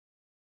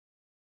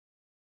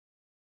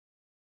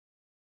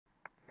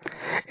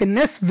In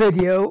this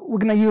video, we're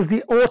going to use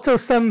the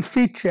AutoSum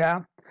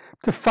feature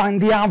to find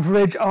the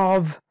average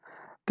of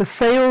the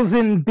sales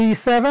in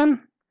B7,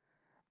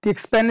 the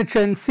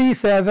expenditure in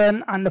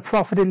C7, and the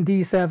profit in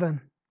D7.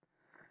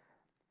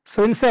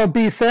 So in cell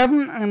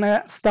B7, I'm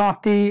going to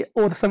start the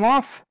AutoSum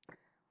off. I'm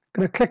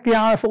going to click the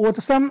arrow for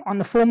AutoSum on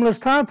the Formulas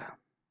tab.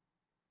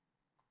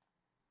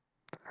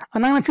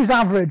 And I'm going to choose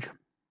Average.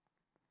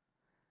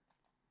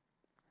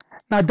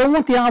 Now I don't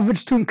want the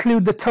average to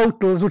include the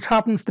totals, which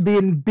happens to be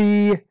in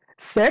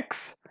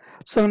B6.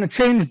 So I'm going to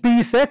change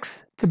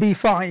B6 to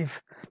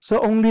B5.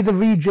 So only the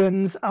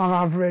regions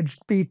are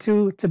averaged,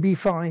 B2 to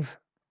B5.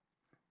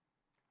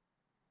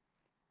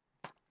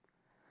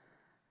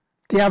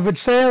 The average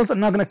sales, I'm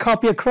now going to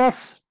copy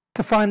across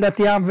to find out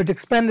the average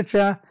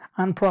expenditure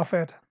and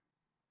profit.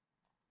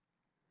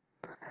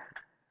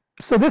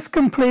 So this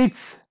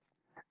completes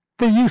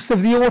the use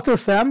of the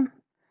AutoSum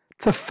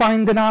to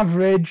find an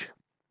average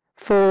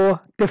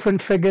for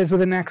different figures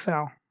within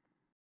Excel.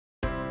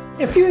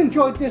 If you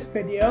enjoyed this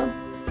video,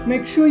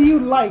 make sure you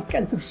like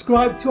and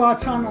subscribe to our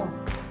channel.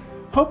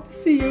 Hope to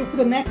see you for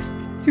the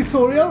next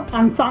tutorial,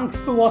 and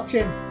thanks for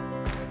watching.